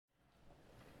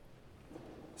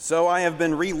So I have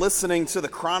been re-listening to the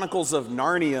Chronicles of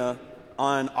Narnia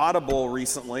on Audible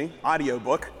recently,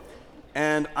 audiobook,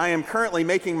 and I am currently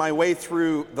making my way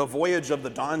through The Voyage of the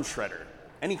Dawn Treader.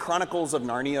 Any Chronicles of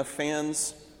Narnia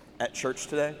fans at church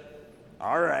today?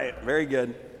 All right, very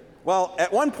good. Well,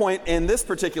 at one point in this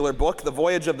particular book, The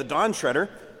Voyage of the Dawn Treader,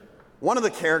 one of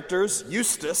the characters,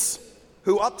 Eustace,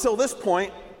 who up till this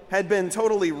point had been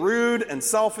totally rude and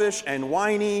selfish and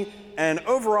whiny and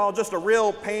overall just a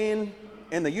real pain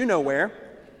in the you-know-where,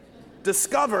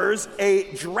 discovers a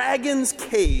dragon's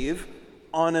cave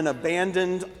on an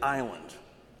abandoned island.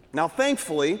 Now,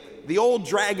 thankfully, the old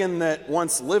dragon that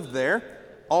once lived there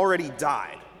already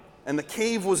died, and the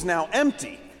cave was now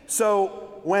empty.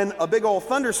 So when a big old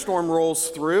thunderstorm rolls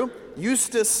through,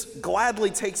 Eustace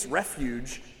gladly takes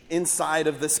refuge inside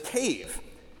of this cave.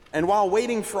 And while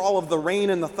waiting for all of the rain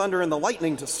and the thunder and the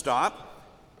lightning to stop,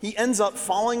 he ends up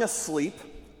falling asleep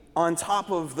on top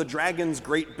of the dragon's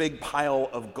great big pile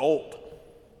of gold.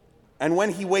 And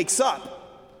when he wakes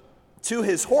up, to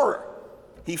his horror,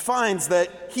 he finds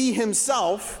that he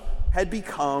himself had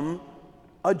become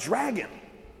a dragon.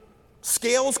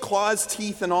 Scales, claws,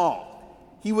 teeth, and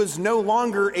all. He was no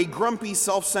longer a grumpy,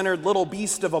 self-centered little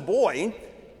beast of a boy.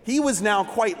 He was now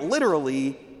quite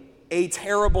literally a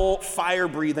terrible,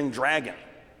 fire-breathing dragon.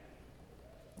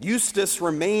 Eustace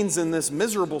remains in this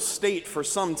miserable state for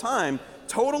some time,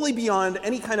 totally beyond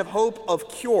any kind of hope of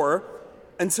cure,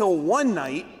 until one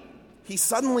night he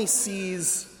suddenly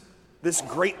sees this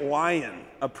great lion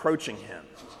approaching him,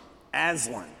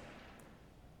 Aslan.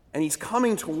 And he's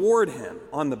coming toward him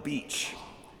on the beach.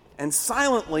 And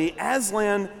silently,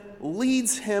 Aslan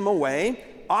leads him away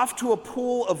off to a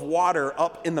pool of water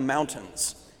up in the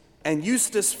mountains. And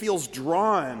Eustace feels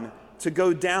drawn to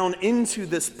go down into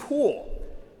this pool.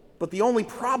 But the only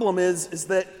problem is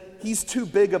that he's too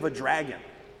big of a dragon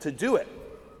to do it.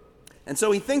 And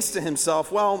so he thinks to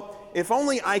himself, well, if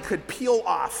only I could peel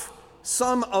off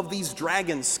some of these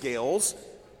dragon scales,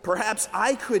 perhaps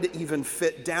I could even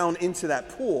fit down into that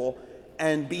pool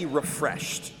and be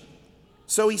refreshed.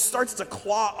 So he starts to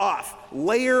claw off,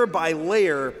 layer by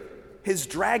layer, his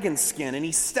dragon skin, and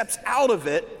he steps out of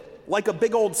it like a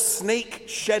big old snake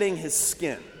shedding his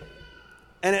skin.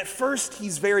 And at first,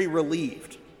 he's very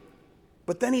relieved.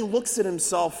 But then he looks at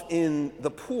himself in the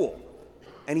pool,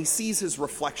 and he sees his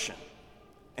reflection.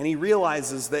 And he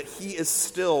realizes that he is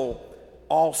still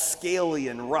all scaly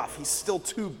and rough. He's still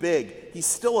too big. He's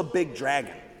still a big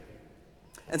dragon.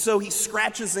 And so he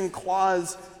scratches and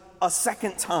claws a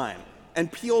second time and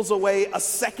peels away a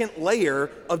second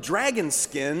layer of dragon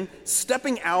skin,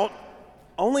 stepping out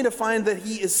only to find that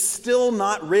he is still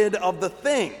not rid of the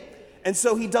thing. And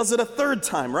so he does it a third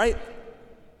time, right?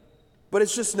 But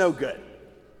it's just no good.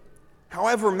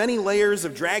 However many layers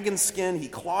of dragon skin he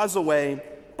claws away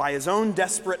by his own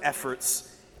desperate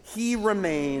efforts, he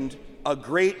remained a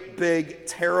great, big,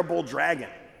 terrible dragon.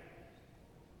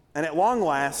 And at long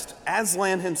last,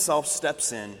 Aslan himself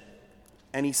steps in,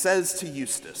 and he says to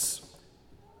Eustace,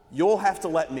 "You'll have to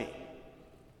let me.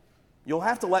 You'll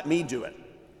have to let me do it."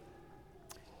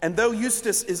 And though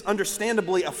Eustace is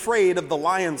understandably afraid of the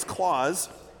lion's claws,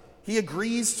 he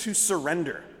agrees to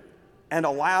surrender and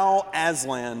allow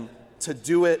Aslan to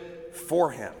do it for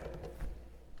him.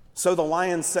 So the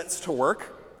lion sets to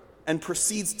work and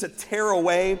proceeds to tear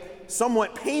away,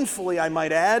 somewhat painfully I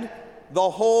might add, the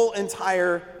whole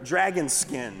entire dragon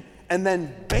skin. And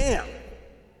then bam,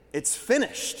 it's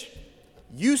finished.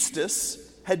 Eustace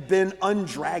had been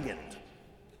undragoned.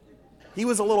 He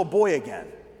was a little boy again,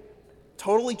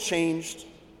 totally changed,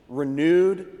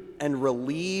 renewed, and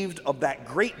relieved of that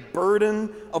great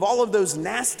burden of all of those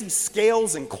nasty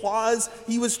scales and claws.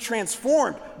 He was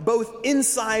transformed both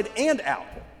inside and out.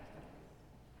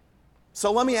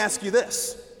 So let me ask you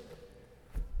this.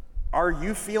 Are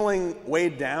you feeling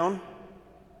weighed down?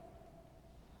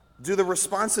 Do the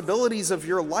responsibilities of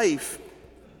your life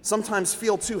sometimes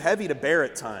feel too heavy to bear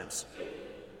at times?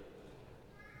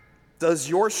 Does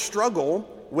your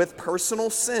struggle with personal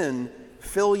sin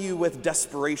fill you with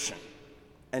desperation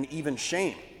and even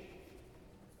shame?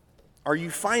 Are you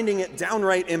finding it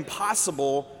downright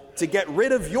impossible to get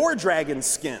rid of your dragon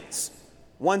skins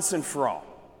once and for all?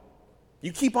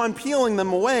 You keep on peeling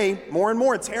them away more and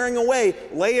more, tearing away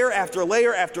layer after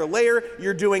layer after layer.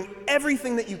 You're doing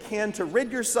everything that you can to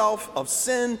rid yourself of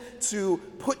sin, to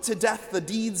put to death the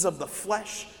deeds of the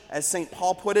flesh, as St.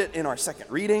 Paul put it in our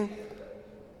second reading.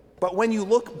 But when you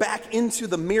look back into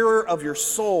the mirror of your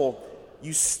soul,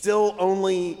 you still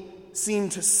only seem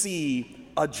to see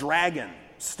a dragon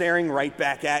staring right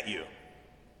back at you.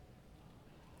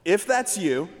 If that's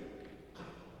you,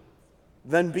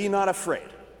 then be not afraid.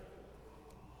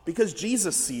 Because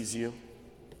Jesus sees you.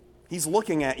 He's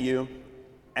looking at you,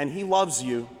 and he loves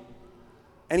you.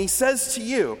 And he says to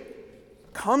you,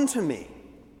 "Come to me,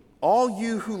 all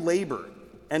you who labor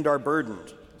and are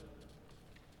burdened,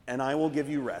 and I will give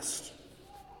you rest."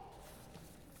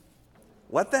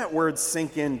 Let that word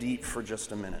sink in deep for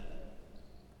just a minute.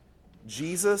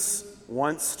 Jesus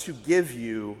wants to give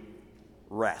you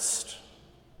rest.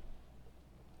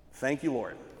 Thank you,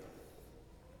 Lord.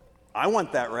 I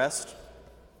want that rest.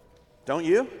 Don't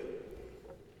you?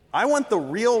 I want the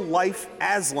real life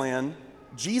Aslan,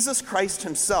 Jesus Christ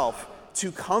himself,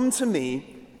 to come to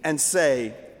me and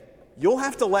say, "You'll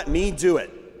have to let me do it.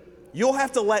 You'll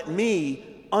have to let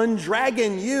me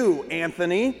undragon you,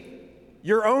 Anthony.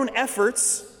 Your own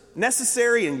efforts,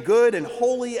 necessary and good and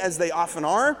holy as they often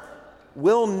are,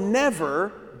 will never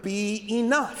be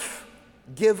enough.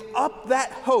 Give up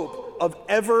that hope of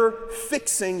ever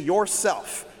fixing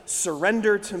yourself.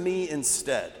 Surrender to me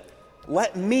instead.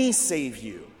 Let me save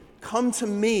you. Come to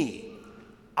me.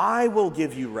 I will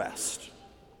give you rest."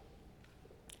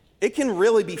 It can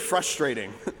really be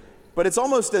frustrating, but it's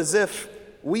almost as if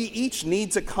we each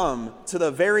need to come to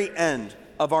the very end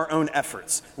of our own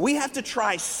efforts. We have to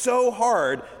try so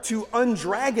hard to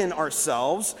undragon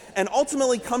ourselves and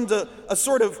ultimately come to a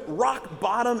sort of rock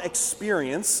bottom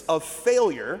experience of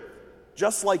failure,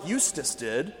 just like Eustace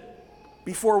did,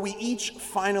 before we each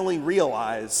finally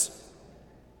realize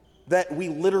that we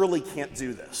literally can't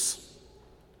do this.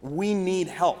 We need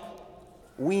help.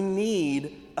 We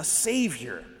need a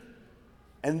Savior.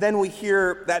 And then we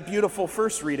hear that beautiful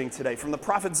first reading today from the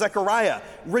prophet Zechariah.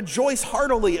 "Rejoice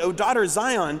heartily, O daughter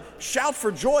Zion. Shout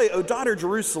for joy, O daughter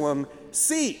Jerusalem.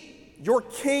 See, your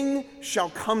king shall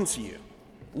come to you.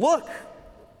 Look,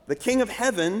 the King of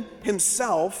heaven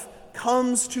himself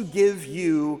comes to give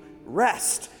you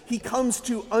rest." He comes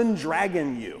to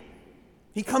undragon you.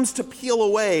 He comes to peel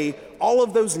away all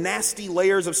of those nasty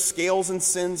layers of scales and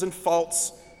sins and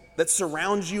faults that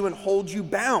surround you and hold you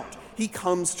bound. He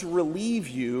comes to relieve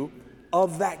you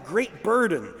of that great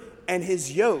burden, and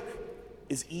his yoke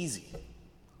is easy.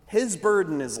 His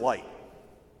burden is light.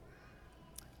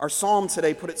 Our psalm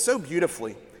today put it so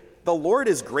beautifully. The Lord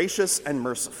is gracious and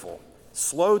merciful,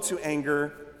 slow to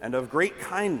anger, and of great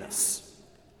kindness.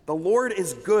 The Lord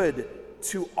is good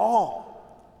to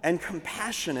all and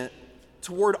compassionate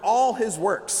toward all his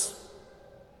works,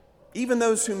 even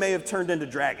those who may have turned into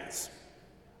dragons.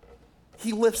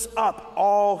 He lifts up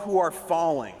all who are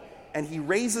falling, and he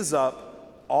raises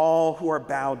up all who are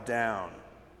bowed down.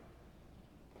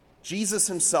 Jesus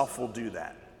himself will do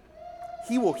that.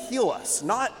 He will heal us,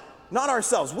 not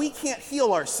ourselves. We can't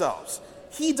heal ourselves.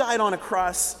 He died on a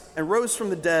cross and rose from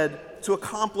the dead to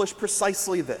accomplish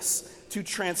precisely this, to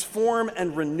transform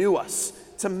and renew us,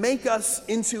 to make us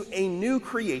into a new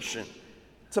creation,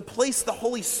 to place the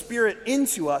Holy Spirit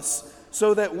into us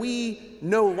so that we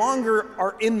no longer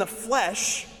are in the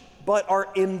flesh, but are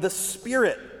in the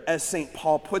Spirit, as St.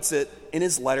 Paul puts it in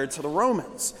his letter to the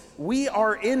Romans. We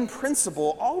are in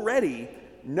principle already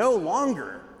no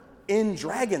longer in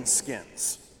dragon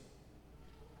skins.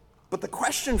 But the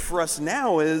question for us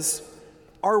now is,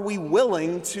 are we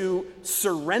willing to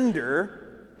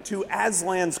surrender to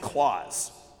Aslan's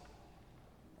claws?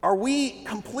 Are we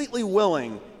completely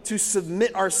willing to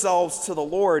submit ourselves to the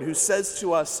Lord, who says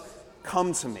to us,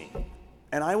 "Come to me,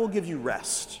 and I will give you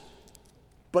rest,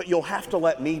 but you'll have to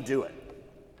let me do it"?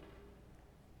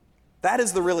 That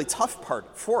is the really tough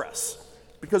part for us,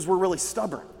 because we're really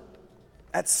stubborn.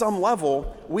 At some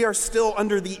level, we are still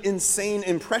under the insane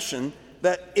impression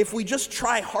that if we just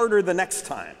try harder the next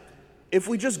time, if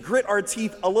we just grit our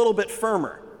teeth a little bit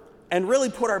firmer and really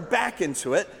put our back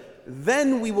into it,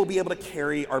 then we will be able to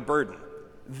carry our burden.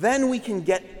 Then we can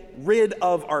get rid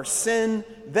of our sin,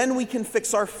 then we can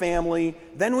fix our family,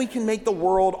 then we can make the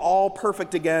world all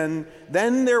perfect again,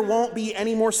 then there won't be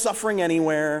any more suffering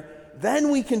anywhere,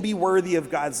 then we can be worthy of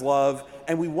God's love,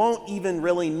 and we won't even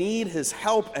really need his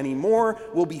help anymore.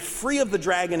 We'll be free of the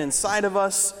dragon inside of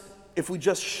us if we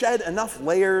just shed enough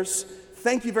layers.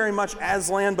 Thank you very much,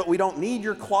 Aslan, but we don't need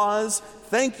your claws.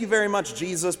 Thank you very much,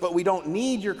 Jesus, but we don't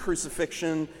need your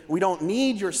crucifixion. We don't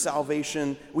need your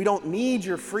salvation. We don't need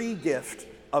your free gift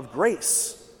of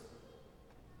grace.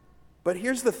 But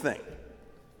here's the thing.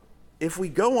 If we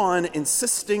go on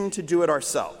insisting to do it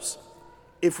ourselves,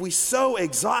 if we so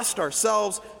exhaust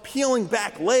ourselves, peeling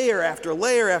back layer after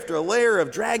layer after layer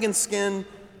of dragon skin,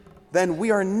 then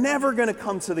we are never going to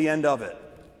come to the end of it.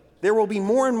 There will be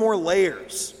more and more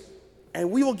layers,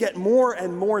 and we will get more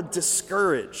and more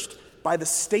discouraged by the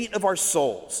state of our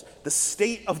souls, the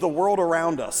state of the world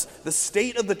around us, the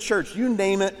state of the church, you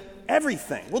name it,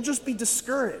 everything. We'll just be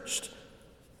discouraged.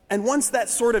 And once that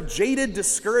sort of jaded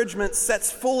discouragement sets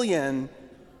fully in,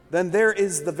 then there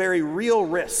is the very real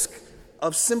risk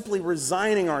of simply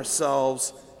resigning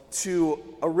ourselves to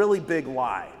a really big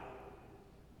lie.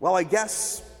 Well, I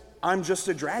guess I'm just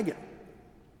a dragon.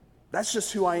 That's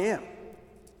just who I am.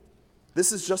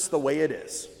 This is just the way it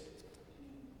is.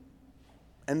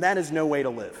 And that is no way to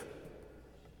live.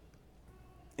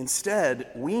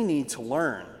 Instead, we need to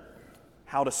learn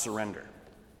how to surrender.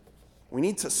 We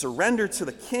need to surrender to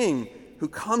the King who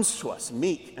comes to us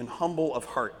meek and humble of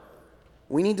heart.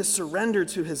 We need to surrender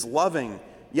to his loving,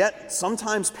 yet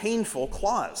sometimes painful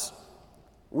claws.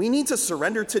 We need to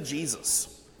surrender to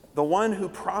Jesus, the one who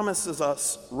promises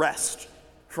us rest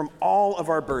from all of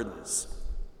our burdens,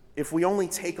 if we only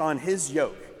take on his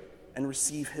yoke and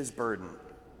receive his burden.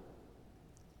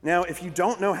 Now, if you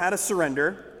don't know how to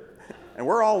surrender, and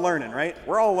we're all learning, right?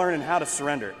 We're all learning how to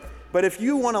surrender. But if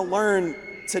you want to learn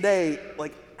today,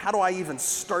 like, how do I even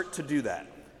start to do that?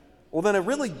 Well, then a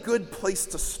really good place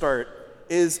to start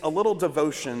is a little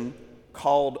devotion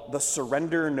called the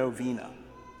Surrender Novena.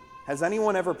 Has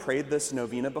anyone ever prayed this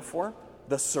novena before?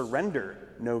 The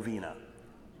Surrender Novena.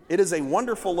 It is a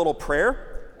wonderful little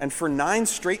prayer, and for 9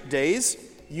 straight days,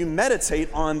 you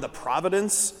meditate on the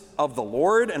providence of the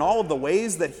Lord and all of the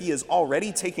ways that he is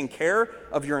already taking care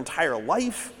of your entire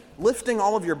life, lifting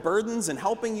all of your burdens and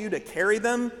helping you to carry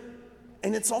them.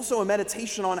 And it's also a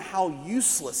meditation on how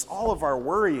useless all of our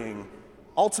worrying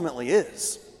ultimately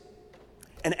is.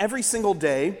 And every single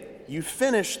day, you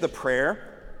finish the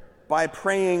prayer by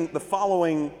praying the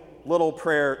following little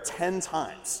prayer 10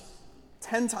 times.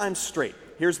 10 times straight.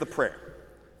 Here's the prayer.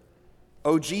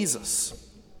 "O Jesus,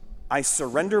 I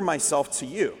surrender myself to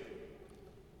you.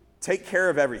 Take care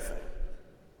of everything."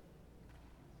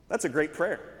 That's a great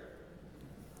prayer.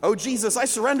 "Oh Jesus, I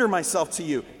surrender myself to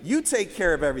you. You take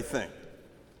care of everything."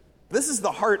 This is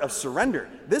the heart of surrender.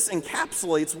 This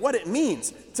encapsulates what it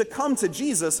means to come to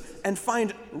Jesus and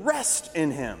find rest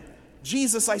in him.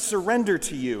 Jesus, I surrender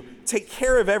to you. Take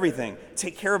care of everything.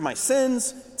 Take care of my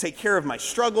sins. Take care of my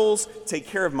struggles. Take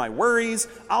care of my worries.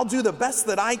 I'll do the best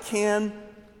that I can,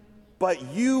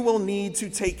 but you will need to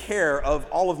take care of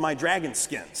all of my dragon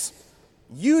skins.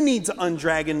 You need to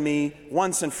undragon me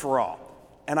once and for all,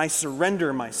 and I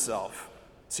surrender myself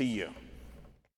to you.